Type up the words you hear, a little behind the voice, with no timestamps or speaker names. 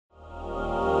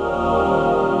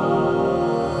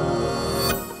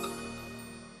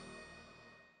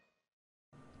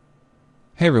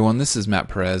Hey everyone, this is Matt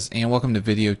Perez and welcome to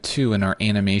video 2 in our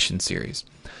animation series.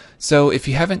 So if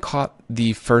you haven't caught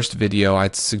the first video,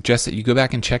 I'd suggest that you go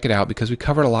back and check it out because we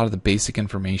covered a lot of the basic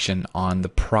information on the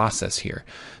process here.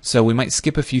 So we might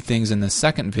skip a few things in the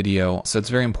second video, so it's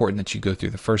very important that you go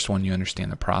through the first one, you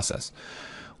understand the process.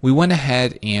 We went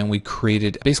ahead and we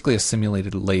created basically a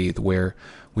simulated lathe where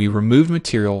we removed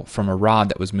material from a rod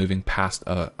that was moving past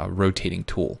a rotating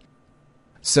tool.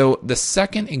 So the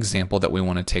second example that we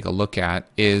want to take a look at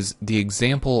is the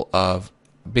example of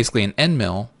basically an end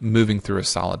mill moving through a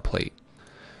solid plate.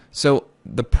 So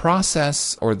the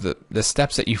process or the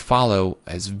steps that you follow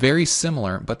is very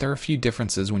similar, but there are a few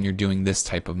differences when you're doing this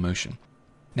type of motion.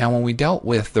 Now when we dealt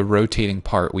with the rotating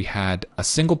part, we had a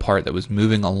single part that was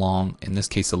moving along, in this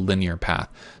case a linear path.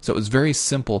 So it was very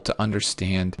simple to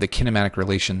understand the kinematic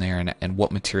relation there and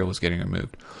what material was getting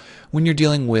removed. When you're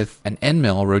dealing with an end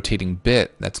mill rotating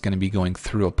bit that's going to be going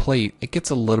through a plate, it gets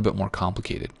a little bit more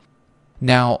complicated.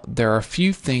 Now, there are a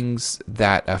few notes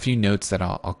that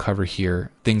I'll cover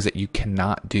here, things that you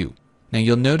cannot do. Now,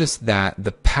 you'll notice that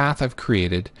the path I've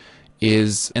created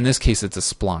is, in this case, it's a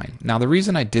spline. Now, the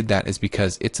reason I did that is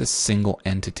because it's a single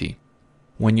entity.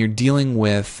 When you're dealing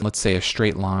with, let's say, a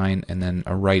straight line and then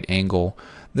a right angle,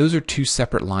 those are two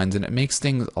separate lines, and it makes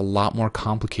things a lot more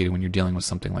complicated when you're dealing with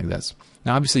something like this.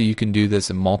 Now, obviously, you can do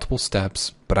this in multiple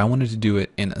steps, but I wanted to do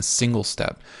it in a single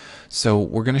step. So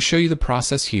we're going to show you the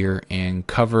process here and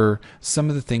cover some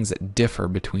of the things that differ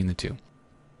between the two.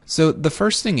 So the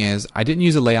first thing is, I didn't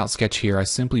use a layout sketch here. I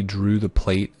simply drew the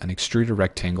plate, an extruded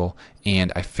rectangle,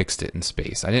 and I fixed it in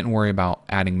space. I didn't worry about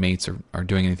adding mates or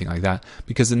doing anything like that,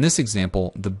 because in this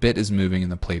example, the bit is moving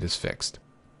and the plate is fixed.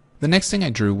 The next thing I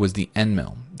drew was the end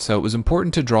mill. So it was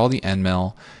important to draw the end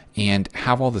mill and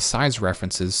have all the size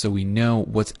references so we know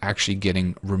what's actually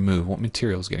getting removed, what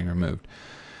material is getting removed.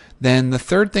 Then the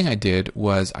third thing I did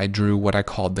was I drew what I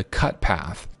called the cut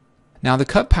path. Now the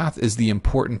cut path is the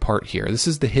important part here. This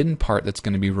is the hidden part that's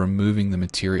going to be removing the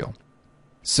material.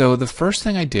 So the first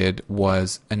thing I did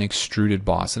was an extruded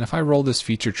boss, and if I roll this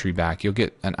feature tree back, you'll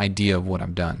get an idea of what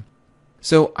I've done.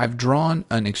 So I've drawn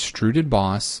an extruded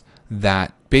boss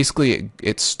that basically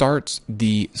it starts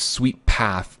the sweep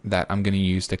path that I'm going to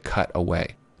use to cut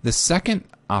away. The second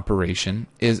operation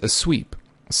is a sweep.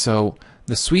 So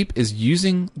the sweep is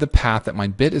using the path that my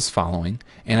bit is following,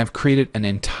 and I've created an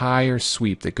entire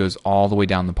sweep that goes all the way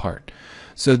down the part.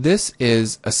 So this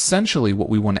is essentially what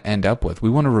we want to end up with. We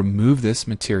want to remove this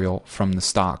material from the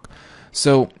stock.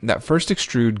 So that first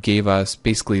extrude gave us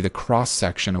basically the cross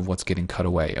section of what's getting cut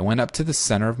away. I went up to the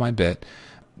center of my bit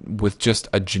with just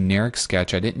a generic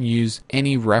sketch. I didn't use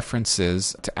any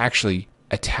references to actually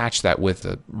attach that with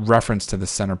a reference to the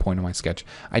center point of my sketch.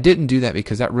 I didn't do that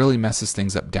because that really messes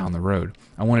things up down the road.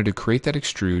 I wanted to create that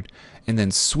extrude and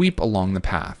then sweep along the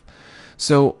path.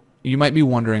 So you might be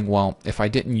wondering, well, if I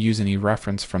didn't use any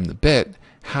reference from the bit,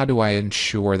 how do I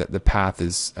ensure that the path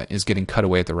is getting cut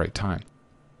away at the right time?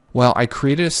 Well, I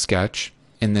created a sketch,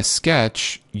 and this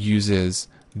sketch uses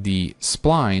the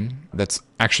spline that's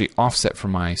actually offset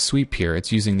from my sweep here.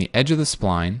 It's using the edge of the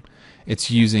spline.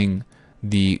 It's using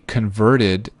the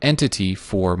converted entity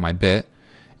for my bit.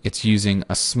 It's using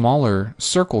a smaller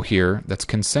circle here that's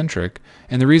concentric,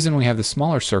 and the reason we have the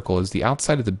smaller circle is the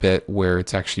outside of the bit where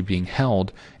it's actually being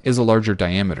held is a larger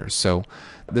diameter. So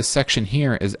this section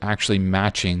here is actually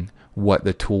matching what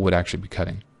the tool would actually be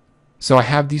cutting. So I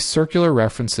have these circular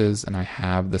references and I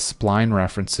have the spline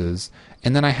references,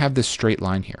 and then I have this straight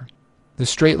line here. The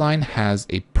straight line has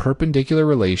a perpendicular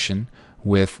relation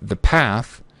with the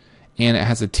path, and it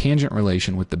has a tangent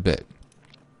relation with the bit.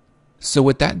 So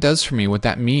what that does for me, what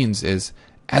that means is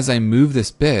as I move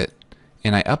this bit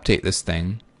and I update this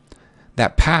thing,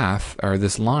 that path or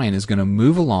this line is going to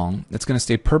move along. It's going to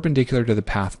stay perpendicular to the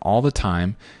path all the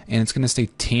time, and it's going to stay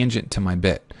tangent to my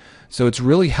bit. So it's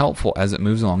really helpful as it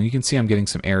moves along. You can see I'm getting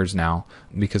some errors now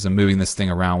because I'm moving this thing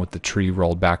around with the tree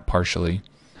rolled back partially.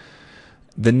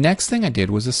 The next thing I did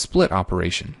was a split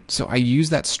operation. So I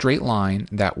used that straight line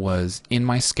that was in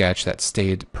my sketch that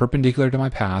stayed perpendicular to my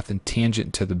path and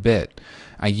tangent to the bit.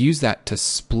 I used that to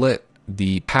split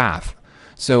the path.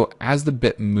 So as the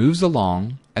bit moves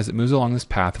along, this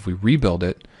path, if we rebuild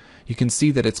it, you can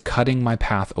see that it's cutting my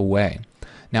path away.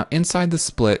 Now inside the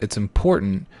split, it's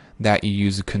important that you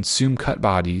use consume cut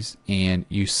bodies and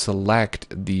you select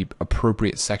the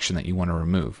appropriate section that you want to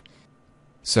remove.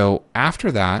 So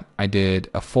after that, I did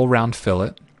a full round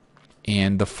fillet,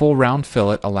 and the full round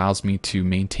fillet allows me to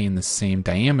maintain the same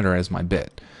diameter as my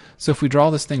bit. So if we draw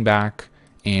this thing back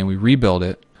and we rebuild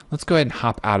it, let's go ahead and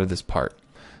hop out of this part.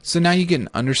 So now you get an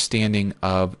understanding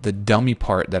of the dummy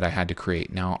part that I had to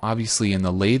create. Now obviously in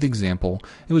the lathe example,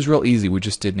 it was real easy. We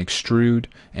just did an extrude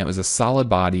and it was a solid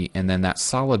body, and then that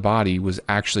solid body was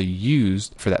actually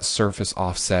used for that surface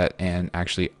offset and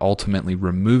actually ultimately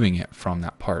removing it from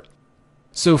that part.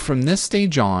 So from this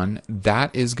stage on,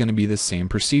 that is going to be the same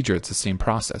procedure. It's the same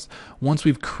process. Once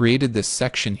we've created this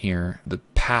section here, the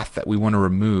path that we want to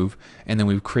remove, and then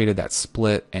we've created that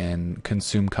split and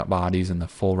consume cut bodies and the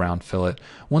full round fillet.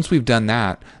 Once we've done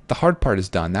that, the hard part is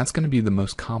done. That's going to be the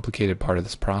most complicated part of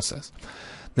this process.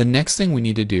 The next thing we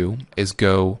need to do is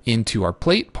go into our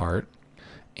plate part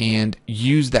and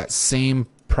use that same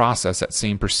process, that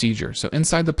same procedure. So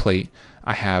inside the plate,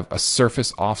 I have a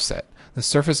surface offset. The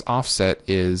surface offset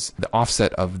is the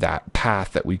offset of that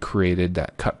path that we created,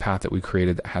 that cut path that we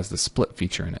created that has the split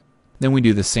feature in it. Then we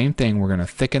do the same thing. We're going to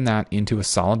thicken that into a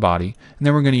solid body, and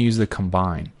then we're going to use the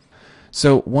combine.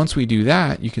 So once we do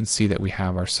that, you can see that we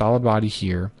have our solid body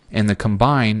here, and the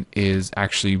combine is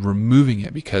actually removing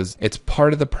it because it's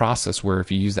part of the process where if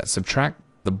you use that subtract,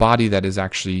 the body that is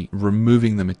actually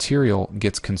removing the material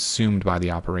gets consumed by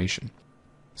the operation.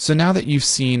 So now that you've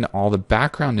seen all the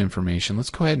background information,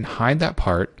 let's go ahead and hide that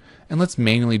part, and let's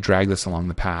manually drag this along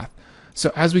the path.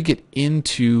 So as we get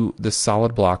into the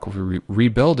solid block, if we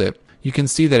rebuild it, you can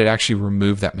see that it actually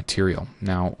removed that material.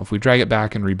 Now, if we drag it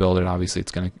back and rebuild it, obviously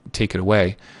it's going to take it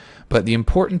away. But the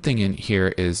important thing in here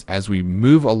is as we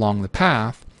move along the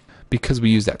path, because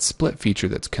we use that split feature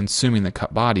that's consuming the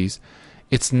cut bodies,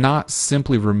 it's not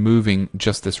simply removing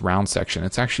just this round section.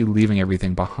 It's actually leaving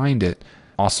everything behind it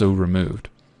also removed.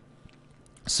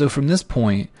 So from this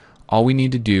point, all we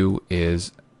need to do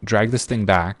is drag this thing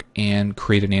back and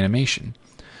create an animation.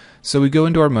 So we go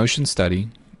into our motion study,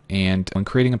 and when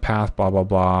creating a path, blah, blah,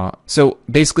 blah. So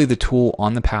basically the tool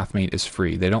on the pathmate is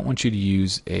free. They don't want you to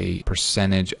use a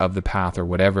percentage of the path or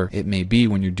whatever it may be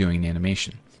when you're doing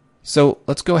animation. So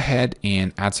let's go ahead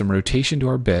and add some rotation to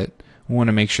our bit. We want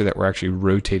to make sure that we're actually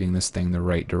rotating this thing the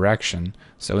right direction.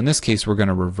 So in this case, we're going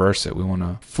to reverse it. We want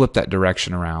to flip that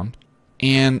direction around.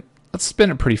 And let's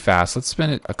spin it pretty fast. Let's spin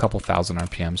it a couple thousand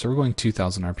RPM. So we're going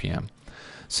 2,000 RPM.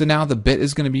 So now the bit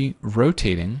is going to be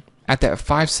rotating. At that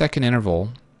 5-second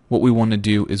interval, what we want to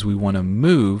do is we want to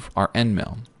move our end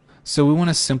mill. So we want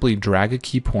to simply drag a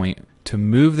key point to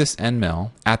move this end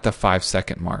mill at the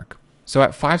 5-second mark. So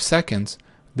at 5 seconds,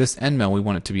 this end mill, we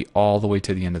want it to be all the way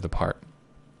to the end of the part.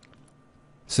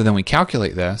 So then we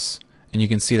calculate this, and you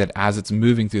can see that as it's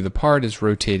moving through the part, it's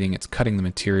rotating, it's cutting the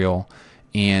material,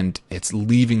 and it's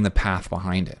leaving the path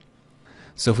behind it.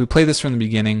 So if we play this from the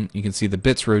beginning, you can see the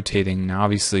bit's rotating. Now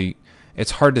obviously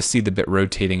it's hard to see the bit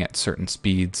rotating at certain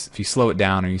speeds. If you slow it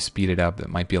down or you speed it up, it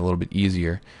might be a little bit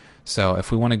easier. So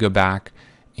if we want to go back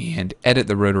and edit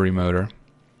the rotary motor,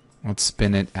 let's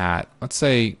spin it at, let's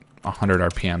say 100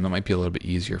 RPM. That might be a little bit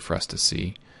easier for us to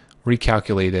see.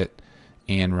 Recalculate it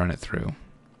and run it through.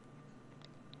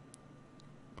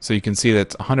 So you can see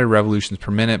that's 100 revolutions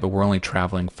per minute, but we're only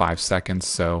traveling 5 seconds,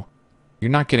 so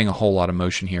you're not getting a whole lot of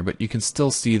motion here, but you can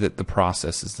still see that the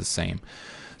process is the same.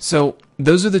 So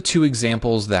those are the two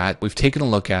examples that we've taken a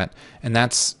look at, and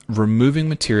that's removing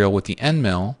material with the end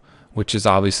mill, which is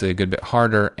obviously a good bit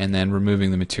harder, and then removing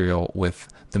the material with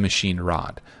the machined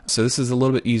rod. So this is a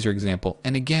little bit easier example.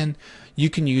 And again,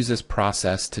 you can use this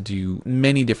process to do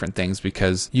many different things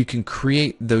because you can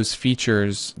create those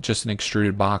features, just an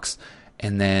extruded box,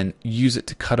 and then use it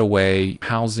to cut away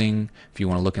housing if you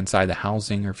want to look inside the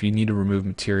housing, or if you need to remove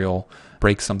material,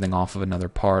 break something off of another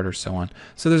part, or so on.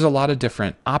 So there's a lot of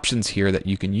different options here that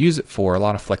you can use it for, a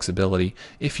lot of flexibility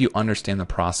if you understand the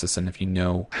process and if you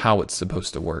know how it's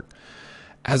supposed to work.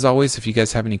 As always, if you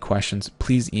guys have any questions,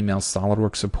 please email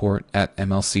SOLIDWORKS support at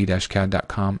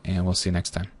mlc-cad.com, and we'll see you next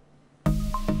time.